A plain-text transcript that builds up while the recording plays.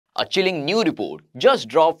A chilling new report just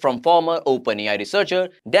dropped from former OpenAI researcher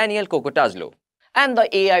Daniel Kokotajlo and the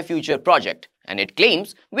AI Future Project, and it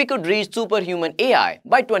claims we could reach superhuman AI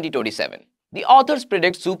by 2027. The authors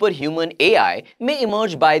predict superhuman AI may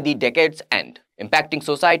emerge by the decade's end, impacting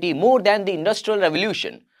society more than the Industrial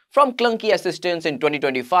Revolution. From clunky assistants in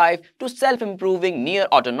 2025 to self-improving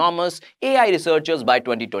near-autonomous AI researchers by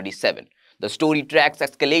 2027, the story tracks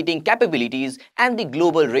escalating capabilities and the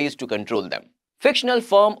global race to control them. Fictional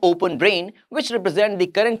firm OpenBrain, which represent the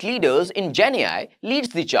current leaders in GenAI, leads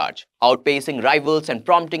the charge, outpacing rivals and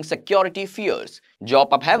prompting security fears, job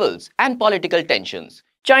upheavals, and political tensions.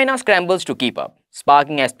 China scrambles to keep up,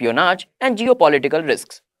 sparking espionage and geopolitical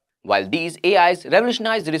risks. While these AIs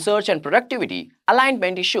revolutionize research and productivity,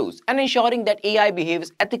 alignment issues and ensuring that AI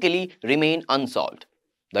behaves ethically remain unsolved.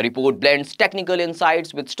 The report blends technical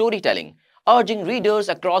insights with storytelling, urging readers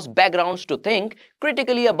across backgrounds to think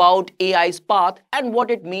critically about AI's path and what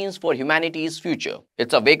it means for humanity's future.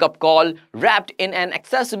 It's a wake-up call wrapped in an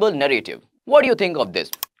accessible narrative. What do you think of this?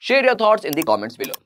 Share your thoughts in the comments below.